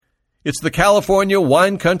It's the California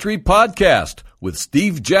Wine Country Podcast with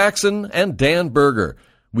Steve Jackson and Dan Berger.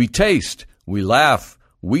 We taste, we laugh,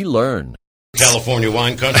 we learn. California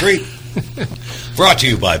Wine Country, brought to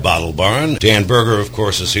you by Bottle Barn. Dan Berger, of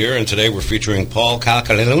course, is here, and today we're featuring Paul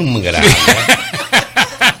Kalkalumgada.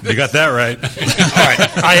 You got that right. All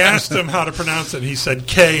right. I asked him how to pronounce it, and he said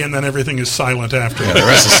K, and then everything is silent after. Yeah, the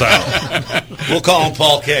rest is silent. We'll call him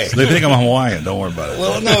Paul K. They think I'm Hawaiian. Don't worry about it.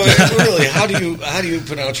 Well, no, really. How do you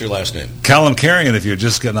pronounce your last name? Callum Carrion, if you're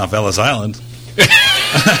just getting off Ellis Island.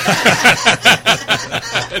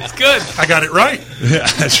 That's good. I got it right. Yeah,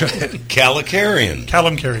 that's right. Callum Carrion.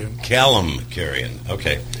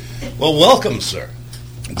 Okay. Well, welcome, sir.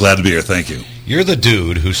 Glad to be here. Thank you. You're the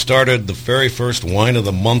dude who started the very first Wine of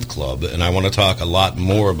the Month Club, and I want to talk a lot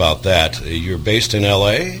more about that. You're based in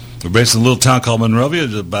L.A.? We're based in a little town called Monrovia,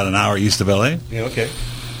 just about an hour east of L.A. Yeah, okay.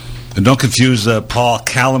 And don't confuse Paul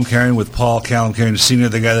Callum Carrion with Paul Callum Carrion Sr.,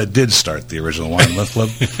 the guy that did start the original Wine of the Month Club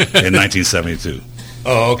in 1972.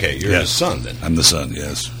 Oh, okay. You're his son, then. I'm the son,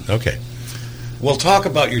 yes. Okay. Well, talk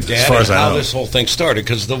about your dad and how this whole thing started,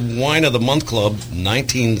 because the Wine of the Month Club,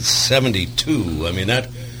 1972, I mean, that's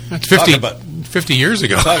 50 years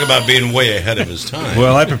ago. Talk about being way ahead of his time.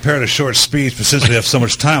 Well, I prepared a short speech, but since we have so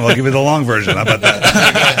much time, I'll give you the long version. How about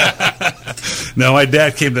that? No, my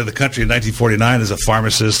dad came to the country in 1949 as a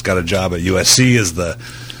pharmacist, got a job at USC as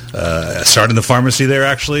started the pharmacy there,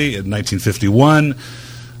 actually, in 1951.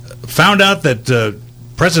 Found out that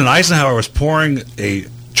President Eisenhower was pouring a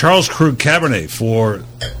Charles Krug Cabernet for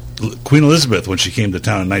Queen Elizabeth when she came to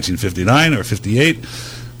town in 1959 or 58.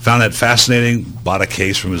 Found that fascinating, bought a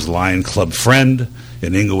case from his Lion Club friend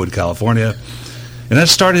in Inglewood, California. And that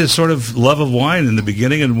started his sort of love of wine in the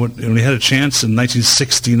beginning. And when he had a chance in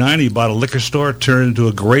 1969, he bought a liquor store, turned it into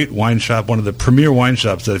a great wine shop, one of the premier wine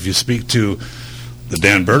shops that if you speak to the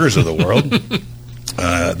Dan Bergers of the world,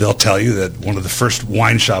 they'll tell you that one of the first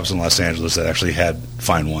wine shops in Los Angeles that actually had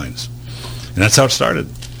fine wines. And that's how it started.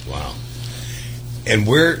 Wow. And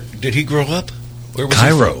where did he grow up? Where was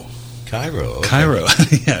Cairo. He from? Cairo. Okay. Cairo.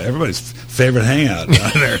 Yeah, everybody's favorite hangout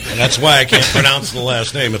down there. And that's why I can't pronounce the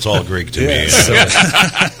last name. It's all Greek to me.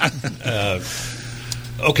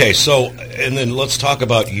 Okay, so, and then let's talk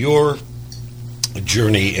about your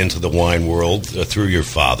journey into the wine world through your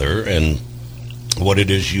father and what it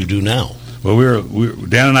is you do now. Well,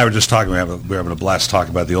 Dan and I were just talking. We were having a blast talking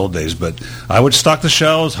about the old days. But I would stock the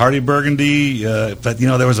shelves, Hardy Burgundy. But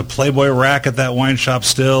there was a Playboy rack at that wine shop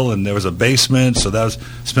still, and there was a basement. So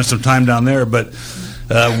spent some time down there. But we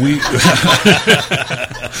I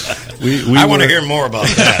want to hear more about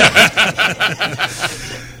that.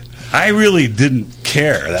 I really didn't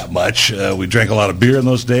care that much. We drank a lot of beer in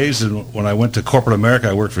those days, and when I went to corporate America,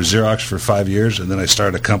 I worked for Xerox for 5 years, and then I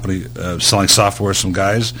started a company selling software to some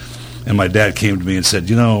guys. And my dad came to me and said, I'm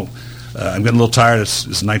getting a little tired.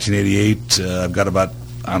 It's 1988. I've got about,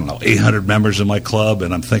 800 members in my club,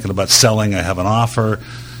 and I'm thinking about selling. I have an offer.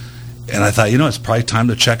 And I thought, it's probably time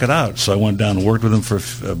to check it out. So I went down and worked with him for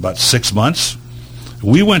about 6 months.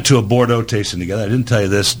 We went to a Bordeaux tasting together. I didn't tell you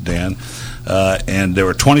this, Dan. And there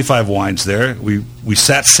were 25 wines there. We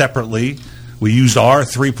sat separately. We used our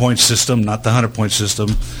 3-point system, not the 100-point system.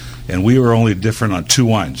 And we were only different on 2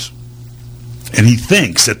 wines. And he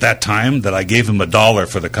thinks at that time that I gave him $1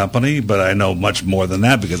 for the company, but I know much more than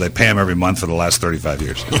that because I pay him every month for the last 35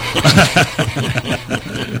 years.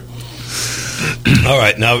 All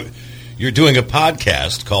right. Now, you're doing a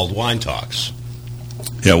podcast called Wine Talks.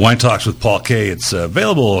 Yeah, Wine Talks with Paul K. It's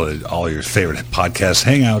available at all your favorite podcast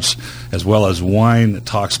hangouts, as well as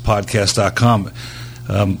winetalkspodcast.com.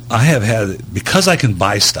 I have had, because I can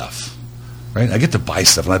buy stuff, right? I get to buy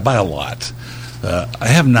stuff, and I buy a lot. I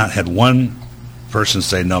have not had one person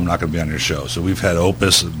say, no, I'm not going to be on your show. So we've had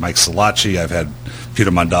Opus, Mike Salacci. I've had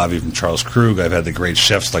Peter Mondavi from Charles Krug. I've had the great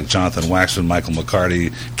chefs like Jonathan Waxman, Michael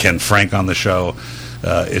McCarty, Ken Frank on the show.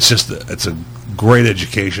 It's a great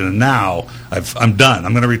education. And now I'm done.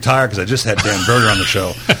 I'm going to retire because I just had Dan Berger on the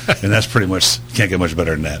show, and that's pretty much, can't get much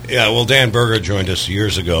better than that. Yeah, well, Dan Berger joined us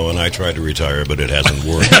years ago, and I tried to retire, but it hasn't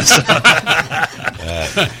worked.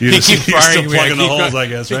 He keeps firing me. I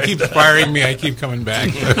guess, right? He keeps firing me. I keep coming back.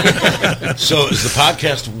 So is the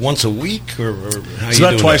podcast once a week, or how it's you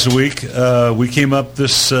about doing twice that? a week. We came up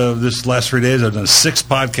this last 3 days. I've done 6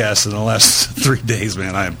 podcasts in the last 3 days,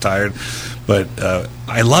 man. I am tired, but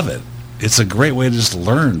I love it. It's a great way to just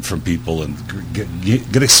learn from people and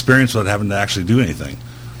get experience without having to actually do anything.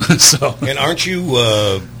 And aren't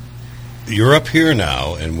you... you're up here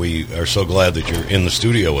now, and we are so glad that you're in the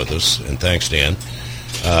studio with us, and thanks, Dan.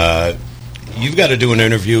 You've got to do an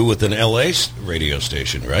interview with an L.A. radio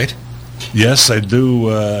station, right? Yes, I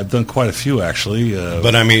do. I've done quite a few, actually.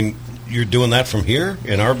 But, I mean, you're doing that from here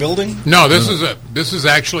in our building? No, this is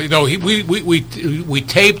actually no. We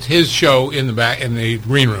taped his show in the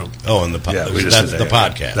green room. Oh, in the that's the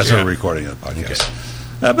podcast. That's our recording of the podcast. Okay.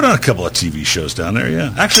 I've been on a couple of TV shows down there,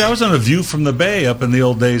 yeah. Actually, I was on A View from the Bay up in the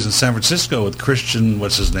old days in San Francisco with Christian,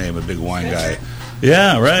 what's his name, a big wine guy.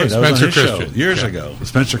 Yeah, right. Spencer I was on his Christian. show years ago.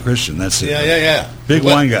 Spencer Christian, that's it. Yeah. Big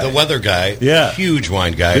wine guy. The weather guy. Yeah. Huge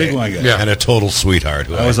wine guy. Big wine guy. Yeah. And a total sweetheart.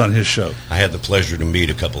 I was on his show. I had the pleasure to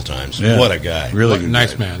meet a couple times. Yeah. What a guy. Really good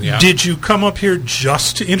nice guy. man, yeah. Did you come up here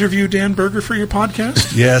just to interview Dan Berger for your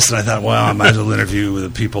podcast? Yes, and I thought, well, I might as well interview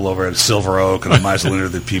the people over at Silver Oak, and I might as well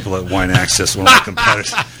interview the people at Wine Access, one of my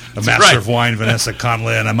competitors. A master of wine, Vanessa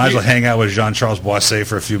Conley, and I might as well hang out with Jean-Charles Boisset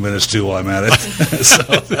for a few minutes, too, while I'm at it. In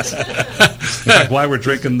fact, why we're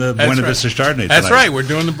drinking the Buena Vista Chardonnay tonight. That's right. We're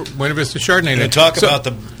doing the Buena Vista Chardonnay. Can you talk about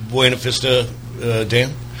the Buena Vista,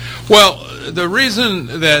 Dan? Well, the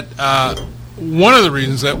reason that one of the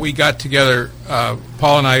reasons that we got together,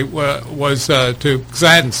 Paul and I, was because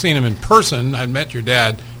I hadn't seen him in person. I'd met your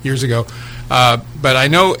dad years ago. But I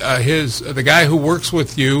know the guy who works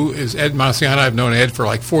with you is Ed Maciana. I've known Ed for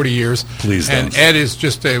like 40 years. Please don't. And Ed is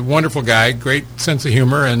just a wonderful guy, great sense of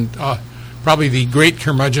humor, and probably the great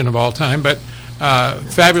curmudgeon of all time, but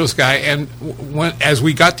fabulous guy. And as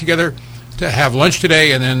we got together to have lunch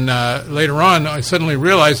today and then later on, I suddenly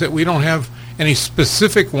realized that we don't have any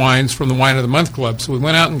specific wines from the Wine of the Month Club. So we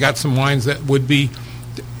went out and got some wines that would be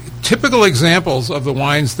typical examples of the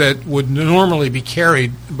wines that would normally be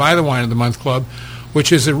carried by the Wine of the Month Club,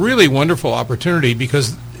 which is a really wonderful opportunity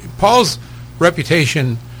because Paul's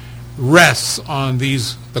reputation rests on the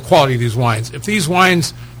quality of these wines. If these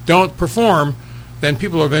wines don't perform, then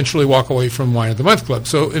people will eventually walk away from Wine of the Month Club.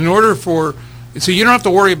 So you don't have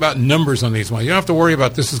to worry about numbers on these wines. You don't have to worry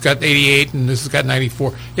about this has got 88 and this has got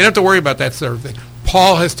 94. You don't have to worry about that sort of thing.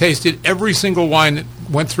 Paul has tasted every single wine that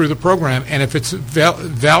went through the program, and if it's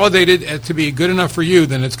validated to be good enough for you,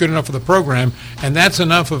 then it's good enough for the program, and that's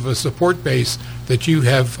enough of a support base that you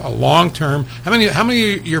have a long-term. How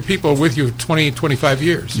many of your people are with you 20, 25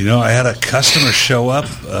 years? You know, I had a customer show up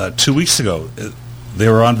 2 weeks ago. They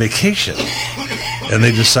were on vacation, and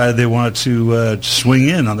they decided they wanted to swing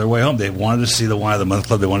in on their way home. They wanted to see the Wine of the Month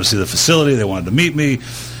Club. They wanted to see the facility. They wanted to meet me,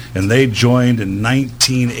 and they joined in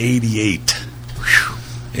 1988.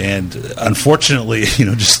 And unfortunately,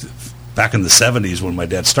 just back in the 70s when my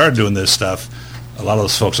dad started doing this stuff, a lot of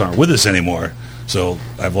those folks aren't with us anymore. So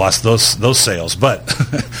I've lost those sales. But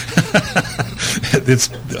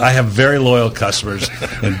I have very loyal customers.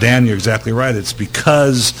 And Dan, you're exactly right. It's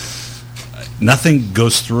because nothing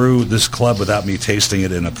goes through this club without me tasting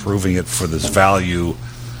it and approving it for this value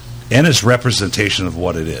and its representation of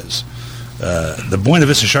what it is. The Buena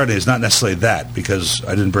Vista Chardonnay is not necessarily that because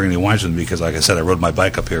I didn't bring any wines with me because, like I said, I rode my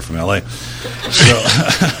bike up here from L.A.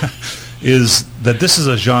 So is that this is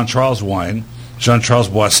a Jean-Charles wine. Jean-Charles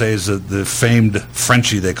Boisset is the famed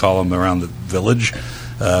Frenchie, they call him around the village.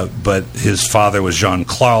 But his father was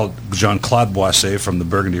Jean-Claude Boisset from the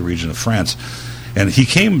Burgundy region of France. And he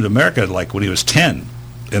came to America when he was 10.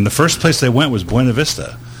 And the first place they went was Buena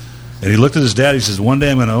Vista. And he looked at his dad, he says, one day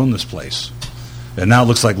I'm going to own this place. And now it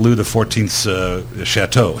looks like Louis XIV's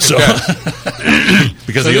chateau. So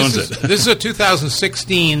because he owns it. This is a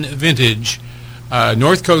 2016 vintage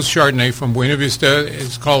North Coast Chardonnay from Buena Vista.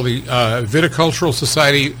 It's called the Viticultural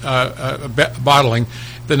Society bottling.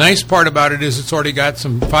 The nice part about it is it's already got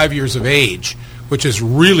some 5 years of age, which is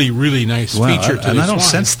really, really nice feature to this wine. And I don't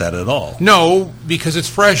sense that at all. No, because it's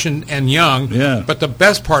fresh and young. Yeah. But the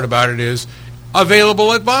best part about it is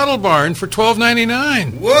available at Bottle Barn for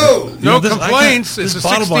 $12.99. Whoa! No complaints. It's a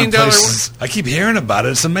 $16. I keep hearing about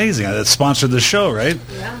it. It's amazing. It sponsored the show, right?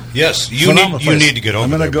 Yeah. Yes, you need to get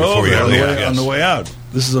over there before you leave. On the way out.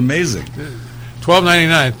 This is amazing.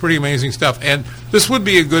 $12.99, pretty amazing stuff. And this would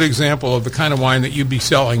be a good example of the kind of wine that you'd be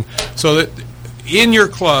selling, so that in your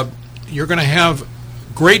club you're going to have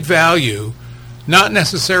great value, not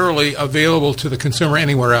necessarily available to the consumer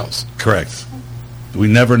anywhere else. Correct. We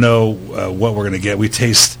never know what we're going to get. We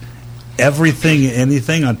taste everything,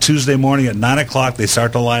 anything. On Tuesday morning at 9 o'clock, they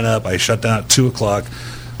start to line up. I shut down at 2 o'clock.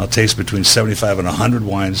 I'll taste between 75 and 100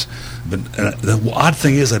 wines. But the odd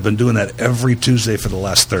thing is I've been doing that every Tuesday for the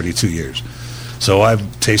last 32 years. So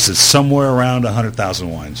I've tasted somewhere around 100,000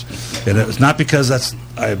 wines. And it was not because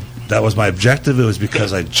that was my objective. It was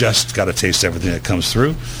because I just got to taste everything that comes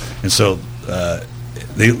through. And so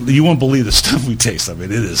you won't believe the stuff we taste. I mean,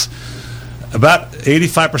 it is... About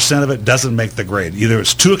 85% of it doesn't make the grade. Either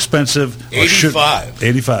it's too expensive, or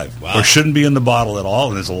 85. Wow. Or shouldn't be in the bottle at all,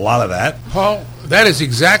 and there's a lot of that. Paul, that is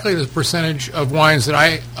exactly the percentage of wines that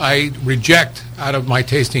I reject out of my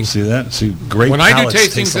tastings. See that? See, great When I do palates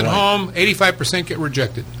tastings taste at alike. home, 85% get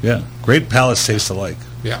rejected. Yeah, great palates taste alike.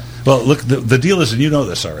 Yeah. Well, look, the deal is, and you know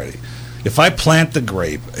this already, if I plant the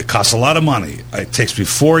grape, it costs a lot of money. It takes me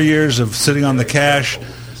 4 years of sitting on the cash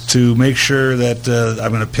to make sure that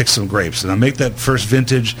I'm going to pick some grapes. And I make that first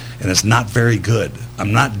vintage, and it's not very good.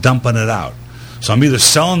 I'm not dumping it out. So I'm either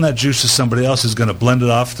selling that juice to somebody else who's going to blend it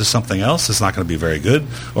off to something else that's not going to be very good,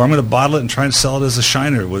 or I'm going to bottle it and try and sell it as a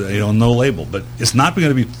shiner with no label. But it's not going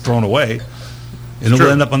to be thrown away, and it'll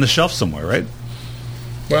end up on the shelf somewhere, right?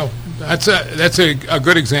 Well, that's a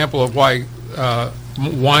good example of why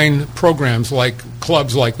wine programs like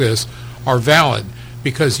clubs like this are valid,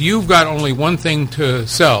 because you've got only one thing to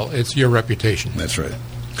sell. It's your reputation. That's right.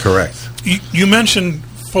 Correct. You mentioned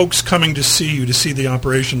folks coming to see you to see the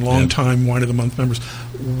operation, long-time Wine of the Month members.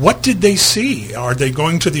 What did they see? Are they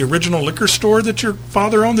going to the original liquor store that your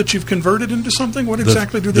father owned that you've converted into something? What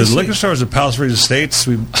exactly do they see? The liquor store is at Palos Verdes Estates.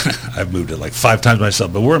 I've moved it like 5 times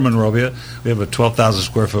myself, but we're in Monrovia. We have a 12,000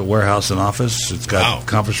 square foot warehouse and office. It's got a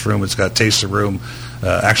conference room. It's got a tasting room.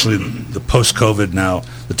 Actually, the post-COVID now,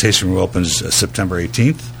 the tasting room opens September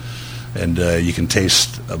 18th. And you can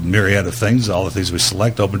taste a myriad of things, all the things we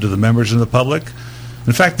select, open to the members and the public.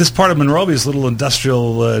 In fact, this part of Monrovia is a little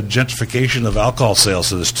industrial gentrification of alcohol sales.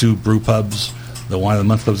 So there's 2 brew pubs. The Wine of the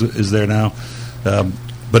Month Club is there now.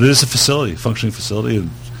 But it is a facility, functioning facility. And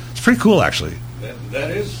it's pretty cool, actually.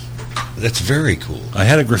 That's very cool. I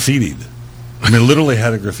had it graffitied. I mean, literally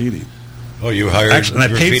had it graffitied. Oh, you hired Actually,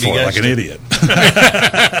 and I paid for it like an idiot.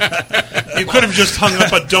 You could have just hung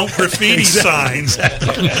up a "Don't Graffiti" sign. Yeah,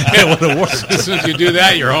 it would have worked. As soon as you do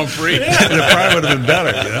that, you're home free. It probably would have been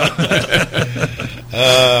better,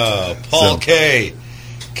 Paul K.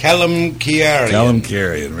 Kalamkiarian.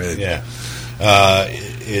 Kalamkiarian, really. Yeah.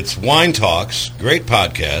 It's Wine Talks, great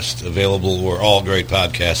podcast, available where all great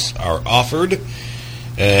podcasts are offered.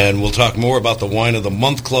 And we'll talk more about the Wine of the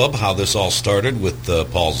Month Club, how this all started with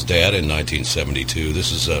Paul's dad in 1972.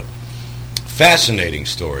 This is a fascinating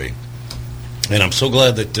story. And I'm so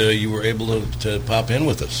glad that you were able to pop in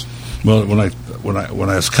with us. Well, when I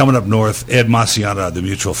was coming up north, Ed Maciana, the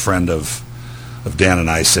mutual friend of Dan and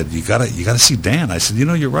I, said, you gotta see Dan. I said,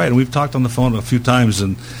 you're right, and we've talked on the phone a few times,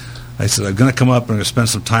 and I said, I'm going to come up and I'm going to spend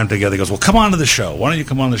some time together. He goes, well, come on to the show. Why don't you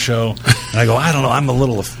come on the show? And I go, I don't know. I'm a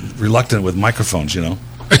little reluctant with microphones, Yeah,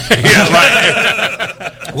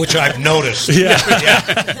 right. Which I've noticed. Yeah.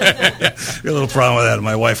 A little problem with that. And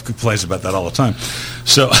my wife complains about that all the time.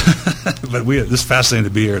 So, but this is fascinating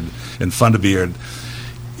to be here and fun to be here. And,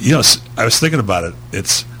 I was thinking about it.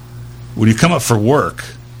 It's when you come up for work,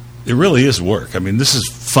 it really is work. I mean, this is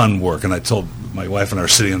fun work. And I told my wife and I were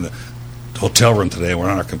sitting in the hotel room today, and we're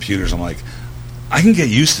on our computers. I'm like, I can get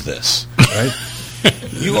used to this, right?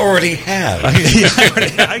 You already have. I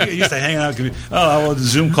get used to hanging out. I will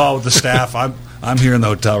Zoom call with the staff. I'm here in the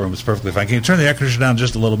hotel room. It's perfectly fine. Can you turn the air conditioner down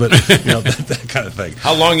just a little bit? That kind of thing.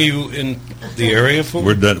 How long are you in the area for?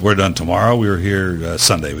 We're done tomorrow. We were here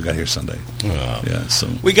Sunday. We got here Sunday. Yeah, so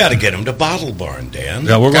we got to get him to Bottle Barn, Dan.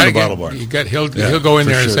 Yeah, we're going to Bottle Barn. He'll go in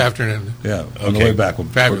there this afternoon. Yeah, on the way back.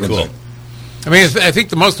 Fabulous. Cool. I mean, I think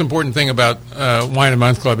the most important thing about Wine a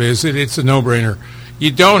Month Club is that it's a no-brainer.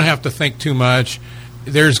 You don't have to think too much.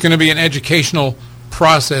 There's going to be an educational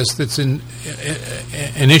process that's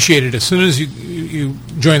initiated as soon as you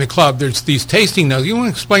join the club. There's these tasting notes. You want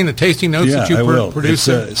to explain the tasting notes that you produce?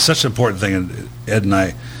 It's such an important thing, and Ed and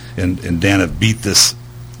I and Dan have beat this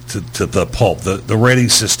to the pulp. The rating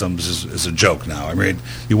systems is a joke now. I mean,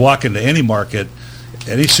 you walk into any market,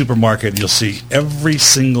 any supermarket, you'll see every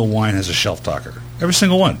single wine has a shelf talker. Every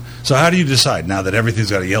single one. So how do you decide now that everything's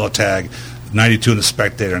got a yellow tag, 92 in the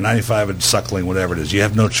Spectator, 95 in Suckling, whatever it is? You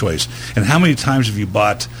have no choice. And how many times have you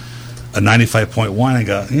bought a 95-point wine and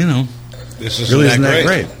go, this really isn't that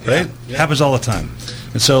great, right? Yeah. Happens all the time.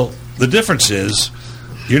 And so the difference is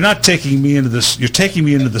you're not taking me into this. You're taking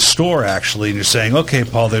me into the store, actually, and you're saying, okay,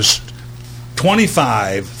 Paul, there's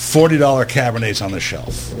 25 $40 Cabernets on the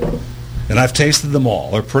shelf. And I've tasted them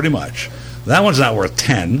all, or pretty much. That one's not worth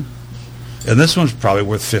 10, and this one's probably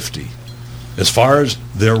worth 50. As far as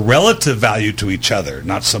their relative value to each other,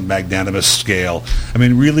 not some magnanimous scale. I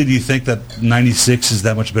mean, really, do you think that 96 is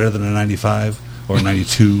that much better than a 95 or a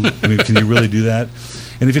 92? I mean, can you really do that?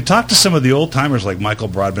 And if you talk to some of the old-timers like Michael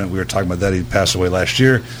Broadbent, we were talking about that, he passed away last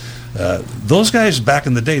year, those guys back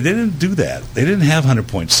in the day, they didn't do that. They didn't have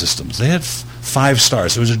 100-point systems. They had 5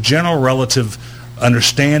 stars. It was a general relative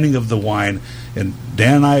understanding of the wine, and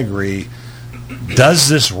Dan and I agree, does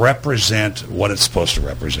this represent what it's supposed to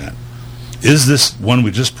represent? is this one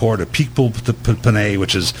we just poured, a Picpoul Panay,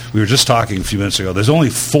 which is, we were just talking a few minutes ago, there's only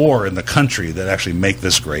 4 in the country that actually make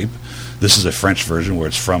this grape. This is a French version where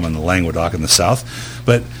it's from in the Languedoc in the south.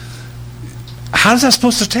 But how's that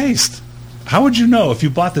supposed to taste? How would you know if you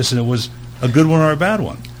bought this and it was a good one or a bad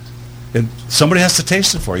one? And somebody has to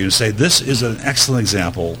taste it for you and say, this is an excellent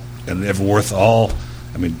example and ever worth all.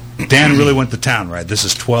 I mean, Dan really went to town, right? This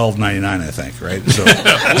is $12.99, I think, right? So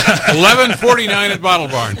 $11.49 at Bottle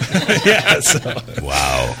Barn. yeah. So,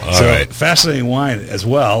 wow. All right. Fascinating wine as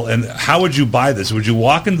well. And how would you buy this? Would you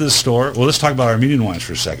walk into the store? Well, let's talk about Armenian wines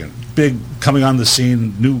for a second. Big, coming on the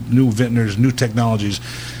scene, new vintners, new technologies.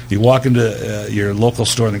 You walk into your local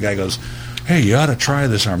store and the guy goes, hey, you ought to try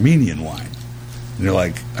this Armenian wine. And you're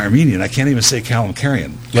like, Armenian? I can't even say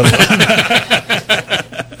Kalamkarian.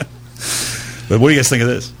 But what do you guys think of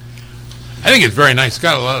this? I think it's very nice. It's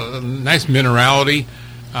got a nice minerality.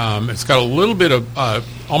 It's got a little bit of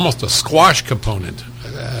almost a squash component.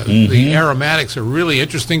 The aromatics are really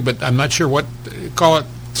interesting, but I'm not sure what call it.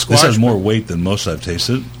 Squash. This has more weight than most I've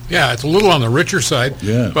tasted. Yeah, it's a little on the richer side.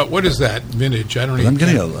 Yeah. But what is that vintage? I don't even. I'm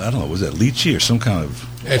getting I don't know. Was that lychee or some kind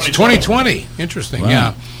of? It's 2020. Interesting.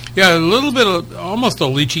 Wow. Yeah, a little bit of almost a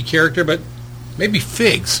lychee character, but maybe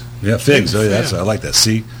figs. Yeah, figs. Oh, yeah, I like that.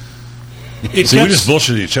 See. We just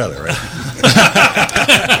bullshit each other, right?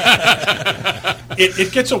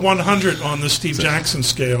 It gets a 100 on the Steve Jackson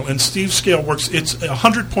scale, and Steve's scale works. It's a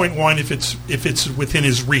 100-point wine if it's within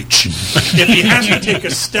his reach. If he has to take a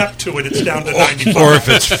step to it, it's down to 95. Or if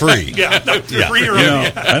it's free. Free or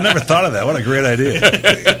I never thought of that. What a great idea!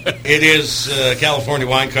 It is California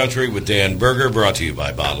Wine Country with Dan Berger, brought to you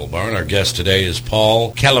by Bottle Barn. Our guest today is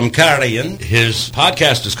Paul Kalamkarian. His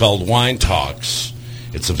podcast is called Wine Talks.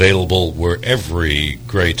 It's available where every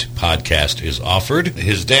great podcast is offered.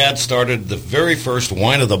 His dad started the very first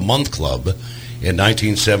Wine of the Month Club in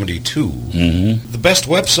 1972. The best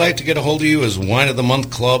website to get a hold of you is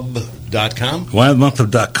wineofthemonthclub.com.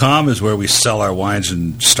 Wineofthemonthclub.com is where we sell our wines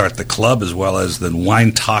and start the club, as well as the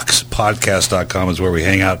winetalkspodcast.com is where we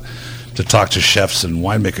hang out to talk to chefs and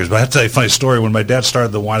winemakers. But I have to tell you a funny story. When my dad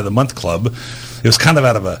started the Wine of the Month Club, it was kind of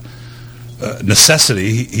out of a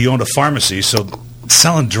necessity. He owned a pharmacy, so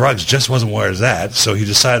selling drugs just wasn't where it's at, so he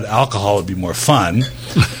decided alcohol would be more fun.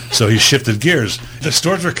 So he shifted gears. The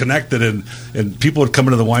stores were connected, and people would come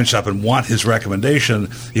into the wine shop and want his recommendation.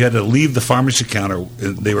 He had to leave the pharmacy counter.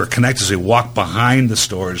 They were connected, so he walked behind the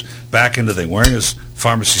stores, back into the thing, wearing his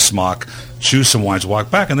pharmacy smock, choose some wines, walk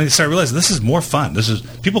back, and then he started realizing this is more fun.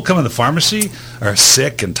 People come in the pharmacy are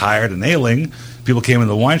sick and tired and ailing. People came in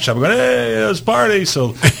the wine shop and go, hey, it's party.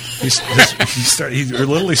 So he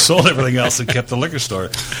literally sold everything else and kept the liquor store.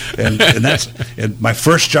 And my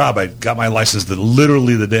first job, I got my license.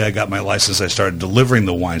 Literally the day I got my license, I started delivering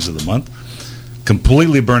the wines of the month.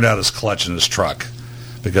 Completely burned out his clutch in his truck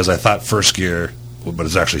because I thought first gear, but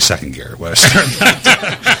it's actually second gear when I started.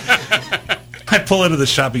 I pull into the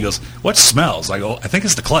shop. He goes, "What smells?" I go, "I think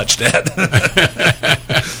it's the clutch, Dad." But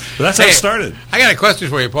that's how it started. I got a question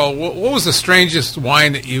for you, Paul. What was the strangest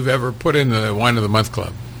wine that you've ever put in the Wine of the Month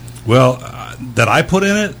Club? Well, that I put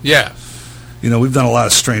in it? Yeah. We've done a lot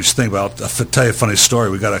of strange things, but I'll tell you a funny story.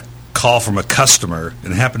 We got a call from a customer,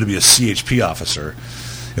 and it happened to be a CHP officer,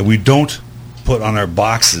 and we don't put on our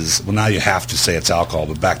boxes, well, now you have to say it's alcohol,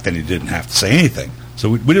 but back then you didn't have to say anything. So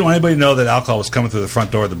we didn't want anybody to know that alcohol was coming through the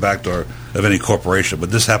front door or the back door of any corporation, but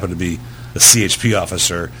this happened to be a CHP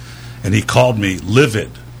officer, and he called me livid.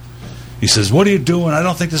 He says, "What are you doing? I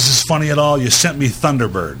don't think this is funny at all. You sent me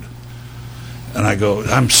Thunderbird." And I go,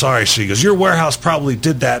 "I'm sorry." So he goes, "Your warehouse probably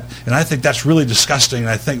did that, and I think that's really disgusting, and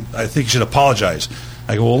I think you should apologize."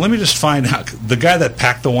 I go, "Well, let me just find out." The guy that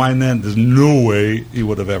packed the wine then, there's no way he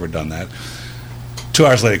would have ever done that. 2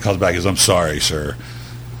 hours later, he calls back and goes, "I'm sorry, sir."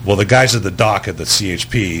 Well, the guys at the dock at the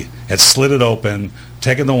CHP had slid it open,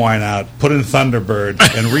 taken the wine out, put in Thunderbird,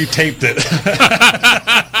 and retaped it.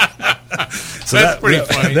 So that's pretty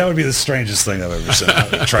funny. That would be the strangest thing I've ever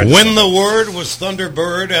said. When the word was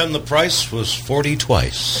Thunderbird and the price was 40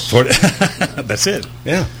 twice. That's it.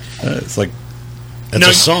 Yeah. It's like... It's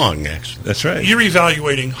a song, actually. That's right. You're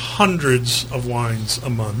evaluating hundreds of wines a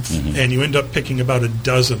month, and you end up picking about a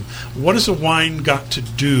dozen. What has a wine got to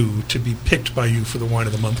do to be picked by you for the Wine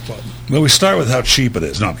of the Month Club? Well, we start with how cheap it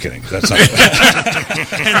is. No, I'm kidding. That's not.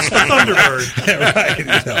 Hence the Thunderbird.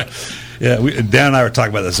 Yeah, right. Dan and I were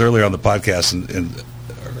talking about this earlier on the podcast and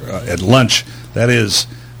at lunch. That is,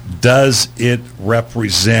 does it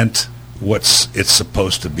represent what it's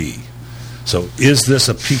supposed to be? So, is this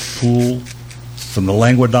a Picpoul from the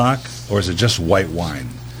Languedoc, or is it just white wine?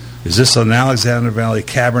 Is this an Alexander Valley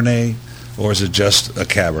Cabernet, or is it just a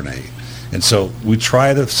Cabernet? And so we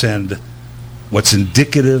try to send what's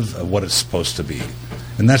indicative of what it's supposed to be.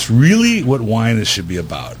 And that's really what wine should be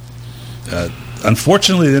about.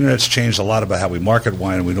 Unfortunately, the Internet's changed a lot about how we market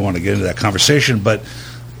wine, and we don't want to get into that conversation, but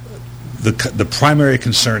the primary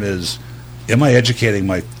concern is, am I educating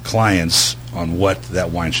my clients on what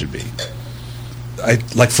that wine should be?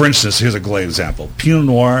 Like, for instance, here's a great example. Pinot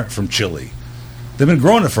Noir from Chile. They've been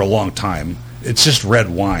growing it for a long time. It's just red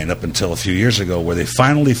wine up until a few years ago, where they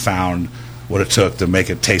finally found what it took to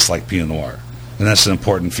make it taste like Pinot Noir. And that's an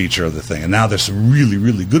important feature of the thing. And now there's some really,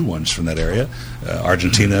 really good ones from that area,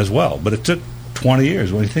 Argentina as well. But it took 20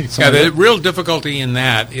 years. What do you think? The real difficulty in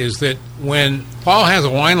that is that when Paul has a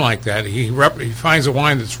wine like that, he finds a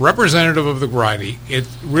wine that's representative of the variety. It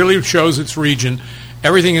really shows its region.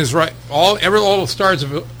 Everything is right. All the stars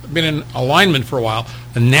have been in alignment for a while.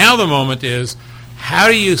 And now the moment is, how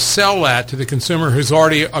do you sell that to the consumer who's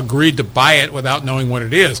already agreed to buy it without knowing what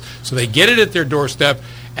it is? So they get it at their doorstep,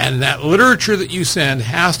 and that literature that you send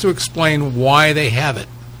has to explain why they have it.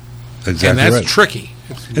 Exactly, and that's right. tricky.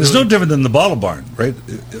 It's no different than the Bottle Barn, right?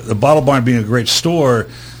 The Bottle Barn being a great store,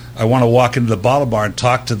 I want to walk into the Bottle Barn,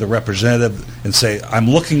 talk to the representative, and say, I'm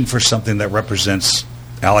looking for something that represents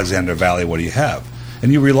Alexander Valley. What do you have?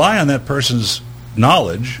 And you rely on that person's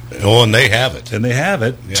knowledge. Oh, and they have it. And they have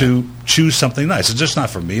it to choose something nice. It's just not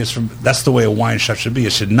for me. That's the way a wine shop should be.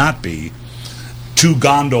 It should not be 2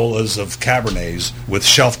 gondolas of Cabernets with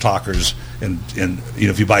shelf talkers, and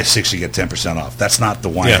if you buy 6, you get 10% off. That's not the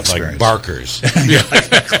wine experience. Like Barker's.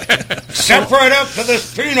 Step right up to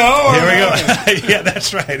this Pinot. Here we go. Yeah,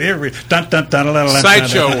 that's right. Here we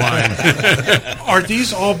Sideshow wine. Are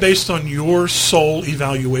these all based on your sole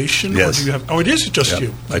evaluation? Yes. Or do you have? Oh, it is just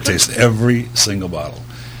you. I taste every single bottle.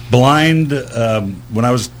 Blind. When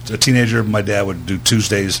I was a teenager, my dad would do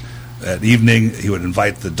Tuesdays at evening. He would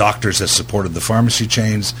invite the doctors that supported the pharmacy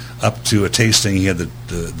chains up to a tasting. He had the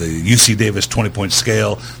UC Davis 20-point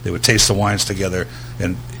scale. They would taste the wines together,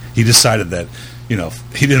 and he decided that,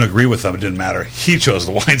 if he didn't agree with them, it didn't matter. He chose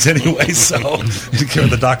the wines anyway, so he didn't care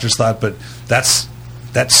what the doctors thought. But that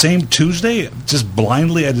same Tuesday, just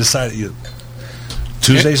blindly, I decided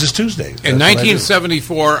Tuesdays is Tuesday. In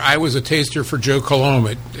 1974, I was a taster for Joe Colomb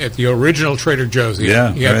at the original Trader Joe's. He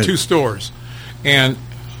had 2 stores, and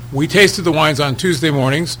we tasted the wines on Tuesday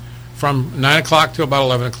mornings from 9 o'clock till about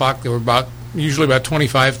 11 o'clock. There were usually about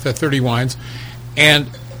 25 to 30 wines, and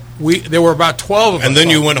there were about 12 of them. And then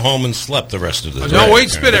you went home and slept the rest of the day. No, we'd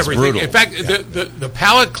spit everything. Brutal. In fact, the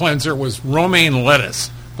palate cleanser was romaine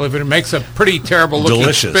lettuce. Believe it makes a pretty terrible looking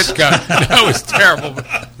Delicious. spit cup. No, it was terrible.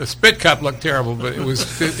 The spit cup looked terrible, but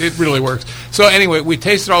it really works. So anyway, we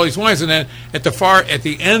tasted all these wines, and then at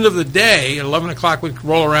the end of the day, at 11 o'clock, we'd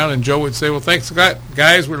roll around, and Joe would say, "Well, thanks,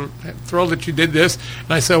 guys. We're thrilled that you did this."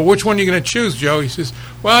 And I said, well, "Which one are you going to choose, Joe?" He says,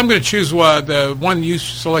 "Well, I'm going to choose the one you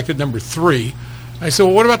selected, number 3." I said,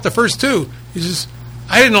 "Well, what about the first 2?" He says,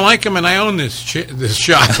 "I didn't like them, and I own this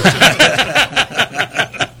shop."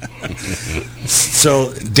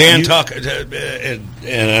 So Dan, talk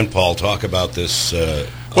and Paul talk about this.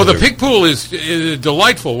 Well, the Picpoul is a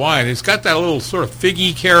delightful wine. It's got that little sort of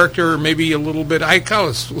figgy character, maybe a little bit. I call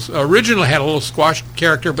it originally had a little squash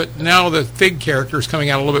character, but now the fig character is coming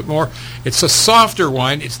out a little bit more. It's a softer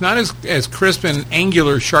wine. It's not as crisp and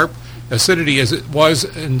angular, sharp acidity as it was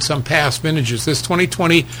in some past vintages. This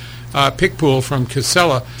 2020 Picpoul from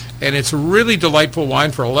Casella, and it's a really delightful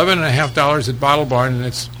wine for $11.50 at Bottle Barn, and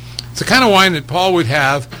it's the kind of wine that Paul would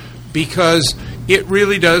have because it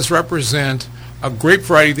really does represent a grape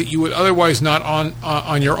variety that you would otherwise not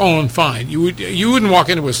on your own find. You wouldn't walk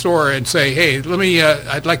into a store and say, "Hey,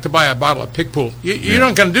 I'd like to buy a bottle of Picpoul." You're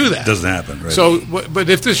not going to do that. Doesn't happen, right? So, but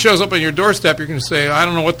if this shows up on your doorstep, you're going to say, "I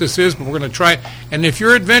don't know what this is, but we're going to try it." And if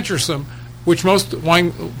you're adventuresome, which most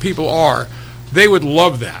wine people are, they would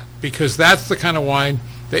love that because that's the kind of wine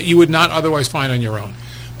that you would not otherwise find on your own.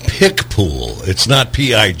 Picpoul. It's not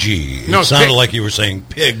P-I-G. No, it sounded like you were saying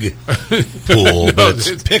pig pool, No, but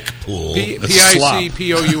it's Picpoul.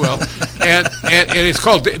 P-I-C-P-O-U-L. and it's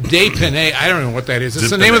called Des Pinay. I don't know what that is. It's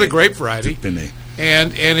the name of the grape variety.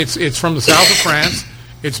 And it's from the south of France.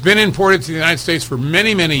 It's been imported to the United States for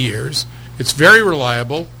many, many years. It's very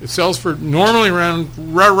reliable. It sells for normally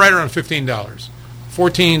right around $15.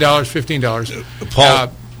 $14, $15.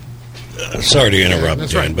 Paul, sorry to interrupt,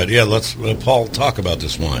 that's Dan, right. but yeah, let's Paul talk about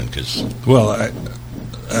this wine because. Well,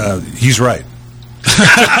 he's right.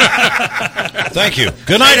 Thank you.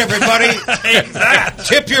 Good night, everybody.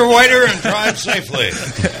 Tip your waiter and drive safely.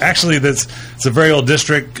 Actually, it's a very old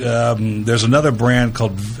district. There's another brand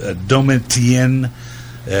called Domitienne,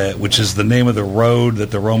 which is the name of the road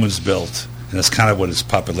that the Romans built. and that's kind of what its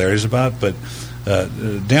popularity is about. But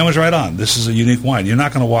Dan was right on. This is a unique wine. You're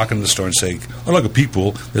not going to walk into the store and say, "Oh, look, a peep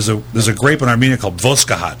pool." There's a grape in Armenia called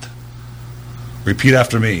Voskahat. Repeat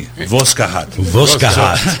after me. Voskahat.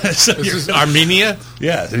 Voskahat. This is Armenia?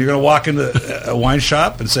 Yeah, so you're going to walk into a wine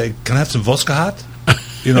shop and say, "Can I have some Voskahat?"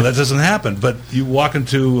 That doesn't happen. But you walk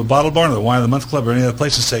into a bottle barn or the Wine of the Month Club or any other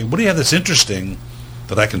place and say, "What do you have that's interesting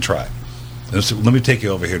that I can try?" And so, let me take you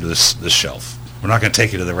over here to this shelf. We're not going to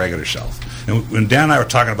take you to the regular shelf. And when Dan and I were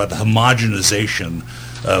talking about the homogenization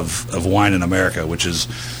of wine in America, which is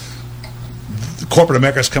corporate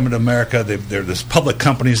America's coming to America. There's public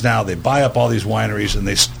companies now. They buy up all these wineries, and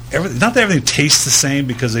not that everything tastes the same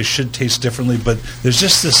because they should taste differently, but there's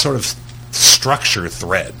just this sort of structure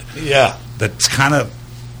thread. Yeah. That's kind of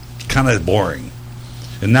boring.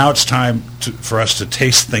 And now it's time for us to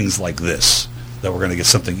taste things like this, that we're going to get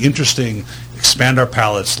something interesting, expand our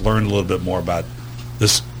palates, learn a little bit more about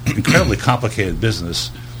this incredibly complicated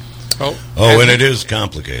business. And it is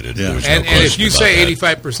complicated. Yeah. There's And no if you question say about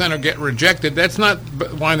that. 85% will get rejected, that's not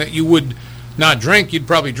wine that you would not drink. You'd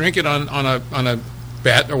probably drink it on a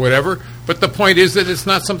bet or whatever. But the point is that it's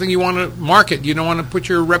not something you want to market. You don't want to put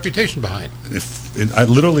your reputation behind. I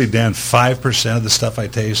literally, Dan, 5% of the stuff I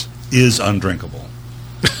taste is undrinkable.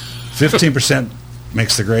 15%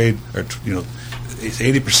 makes the grade, or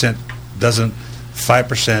 80% doesn't.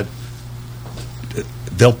 5%.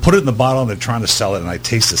 They'll put it in the bottle and they're trying to sell it, and I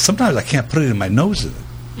taste it. Sometimes I can't put it in my nose. And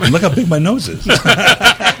look how big my nose is.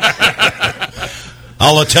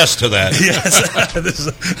 I'll attest to that.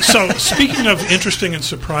 Yes. So, speaking of interesting and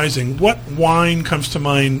surprising, what wine comes to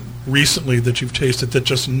mind recently that you've tasted that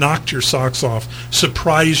just knocked your socks off,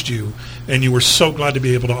 surprised you, and you were so glad to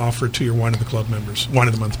be able to offer it to your Wine of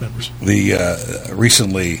the Month members?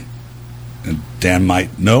 Recently, and Dan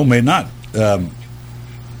might know, may not. I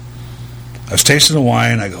was tasting a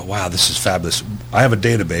wine. I go, "Wow, this is fabulous." I have a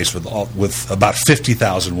database with about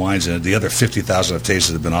 50,000 wines in it. The other 50,000 I've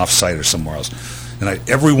tasted have been off-site or somewhere else. And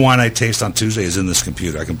every wine I taste on Tuesday is in this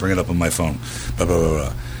computer. I can bring it up on my phone. Blah, blah, blah,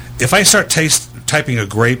 blah. If I start typing a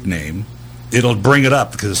grape name, it'll bring it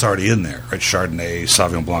up because it's already in there, right? Chardonnay,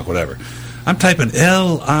 Sauvignon Blanc, whatever. I'm typing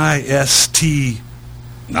L-I-S-T,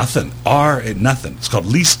 nothing, R, nothing. It's called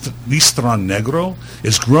Listran Negro.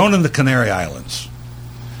 It's grown in the Canary Islands.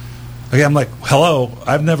 Okay, I'm like, hello,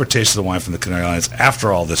 I've never tasted the wine from the Canary Islands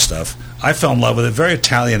after all this stuff. I fell in love with it. Very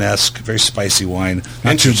Italian-esque, very spicy wine,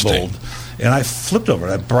 not too bold. And I flipped over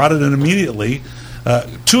it. I brought it in immediately.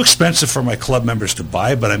 Too expensive for my club members to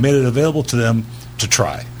buy, but I made it available to them to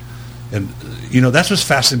try. And, that's what's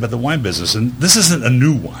fascinating about the wine business. And this isn't a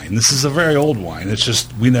new wine. This is a very old wine. It's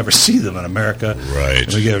just we never see them in America. Right.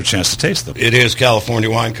 And we get a chance to taste them. It is California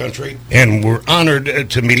wine country, and we're honored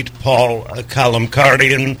to meet Paul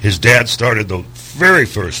Kalamkardian. His dad started the very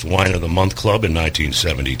first Wine of the Month Club in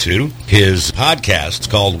 1972. His podcast is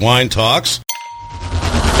called Wine Talks.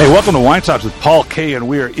 Hey, welcome to Wine Talks with Paul K. And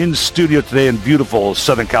we are in studio today in beautiful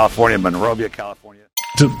Southern California, Monrovia, California.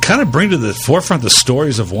 To kind of bring to the forefront the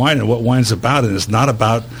stories of wine and what wine's about, and it's not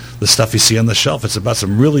about the stuff you see on the shelf. It's about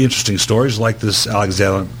some really interesting stories like this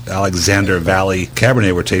Alexander Valley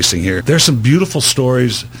Cabernet we're tasting here. There's some beautiful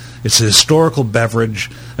stories. It's a historical beverage.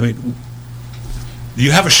 I mean,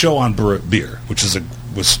 you have a show on beer, which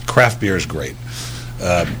craft beer is great.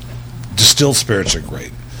 Distilled spirits are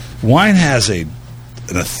great. Wine has an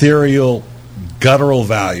ethereal, guttural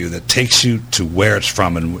value that takes you to where it's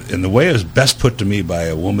from. And the way it was best put to me by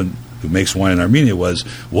a woman who makes wine in Armenia was,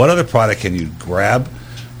 what other product can you grab,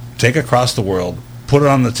 take across the world, put it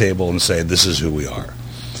on the table, and say, this is who we are.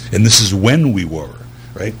 And this is when we were,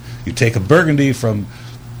 right? You take a Burgundy from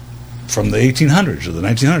the 1800s or the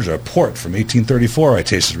 1900s, or a port from 1834 I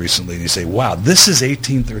tasted recently, and you say, wow, this is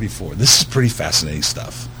 1834. This is pretty fascinating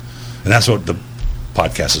stuff. And that's what the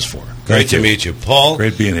podcast is for. Great to meet you, Paul.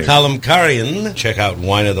 Great being here. Kalamkardian. Check out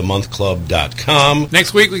wineofthemonthclub.com.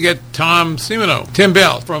 Next week we get Tom Simino, Tim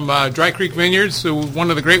Bell from Dry Creek Vineyards, one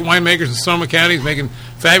of the great winemakers in Sonoma County. He's making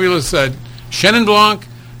fabulous Chenin Blanc.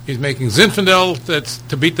 He's making Zinfandel that's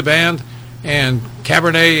to beat the band, and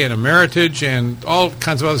Cabernet and Emeritage and all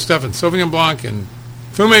kinds of other stuff, and Sauvignon Blanc and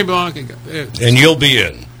Fumé Blanc. And you'll be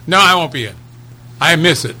in. No, I won't be in. I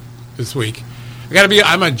miss it this week.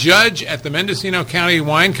 I'm a judge at the Mendocino County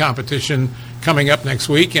Wine Competition coming up next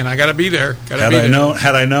week, and I got to be there. Had I known,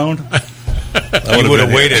 I would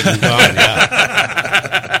have waited and gone.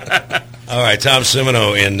 Yeah. All right, Tom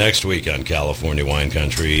Simino in next week on California Wine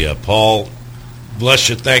Country. Paul, bless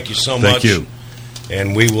you. Thank you so much. Thank you.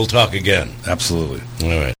 And we will talk again. Absolutely.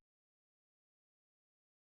 All right.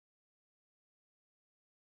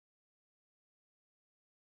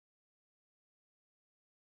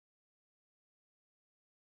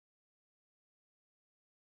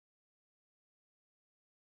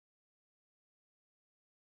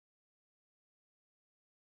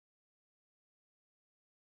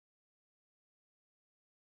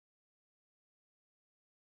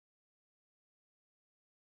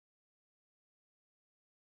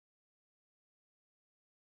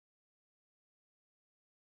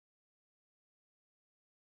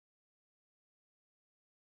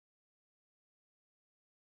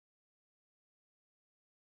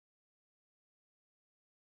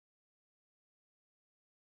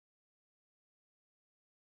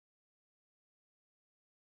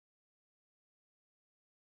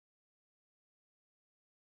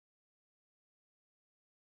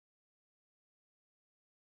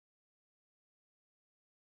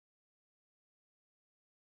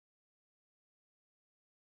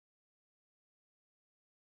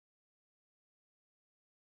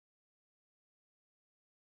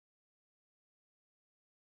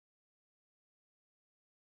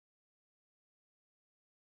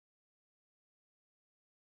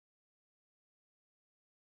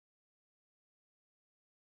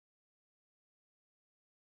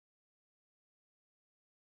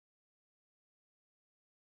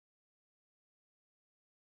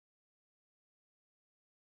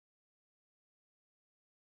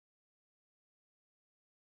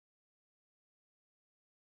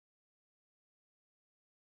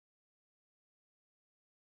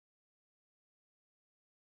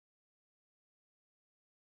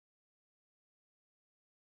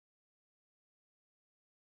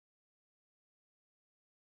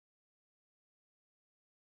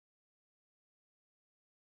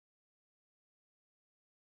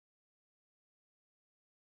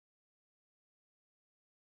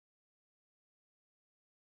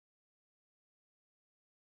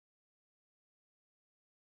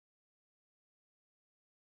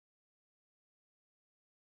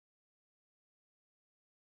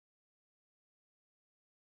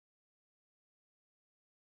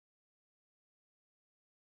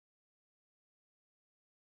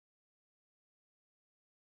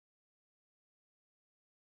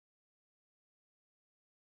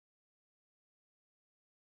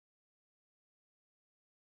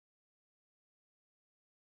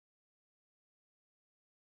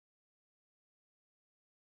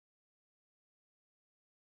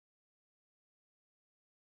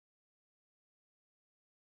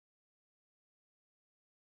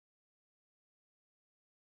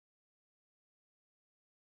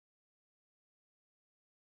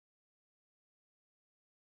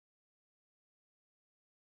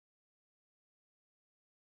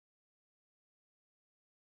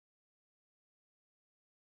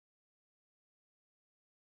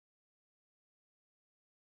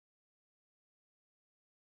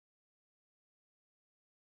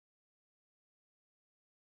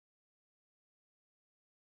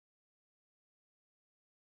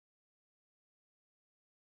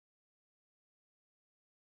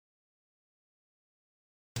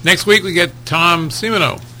 Next week we get Tom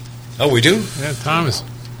Simino. Oh, we do? Yeah, Thomas.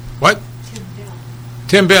 What?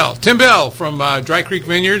 Tim Bell. Tim Bell from Dry Creek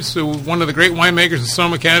Vineyards, one of the great winemakers in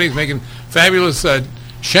Sonoma County. He's making fabulous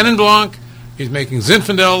Chenin Blanc. He's making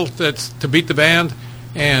Zinfandel that's to beat the band,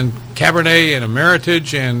 and Cabernet and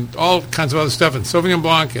Meritage and all kinds of other stuff, and Sauvignon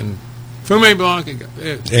Blanc and Fumé Blanc.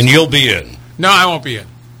 And you'll be in. No, I won't be in.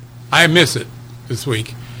 I miss it this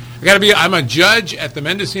week. I'm a judge at the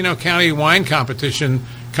Mendocino County Wine Competition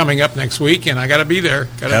coming up next week, and I got to be there.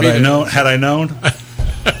 Had I known,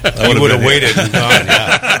 I would have waited and gone.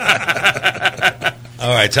 Yeah.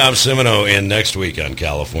 All right, Tom Simino in next week on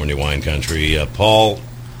California Wine Country. Paul,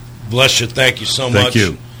 bless you. Thank you so much. Thank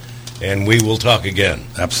you. And we will talk again.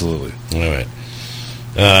 Absolutely. All right.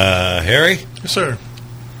 Harry? Yes, sir.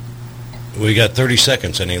 We got 30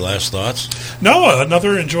 seconds. Any last thoughts? No,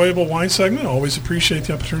 another enjoyable wine segment. Always appreciate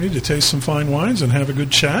the opportunity to taste some fine wines and have a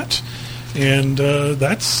good chat. And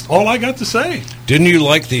that's all I got to say. Didn't you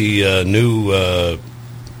like the new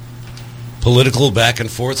political back and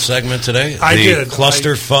forth segment today? I did.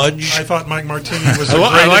 Cluster fudge? I thought Mike Martini was a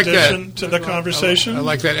great addition to the conversation. I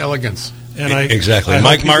like that elegance. And exactly. I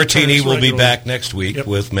Mike hope he Martini returns will be regularly. back next week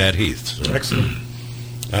with Matt Heath. So. Excellent.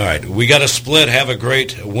 All right. We got a split. Have a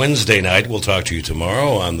great Wednesday night. We'll talk to you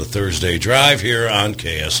tomorrow on the Thursday Drive here on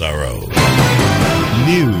KSRO.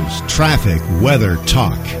 News, traffic, weather,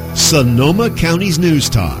 talk. Sonoma County's News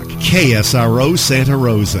Talk. KSRO Santa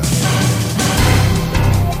Rosa.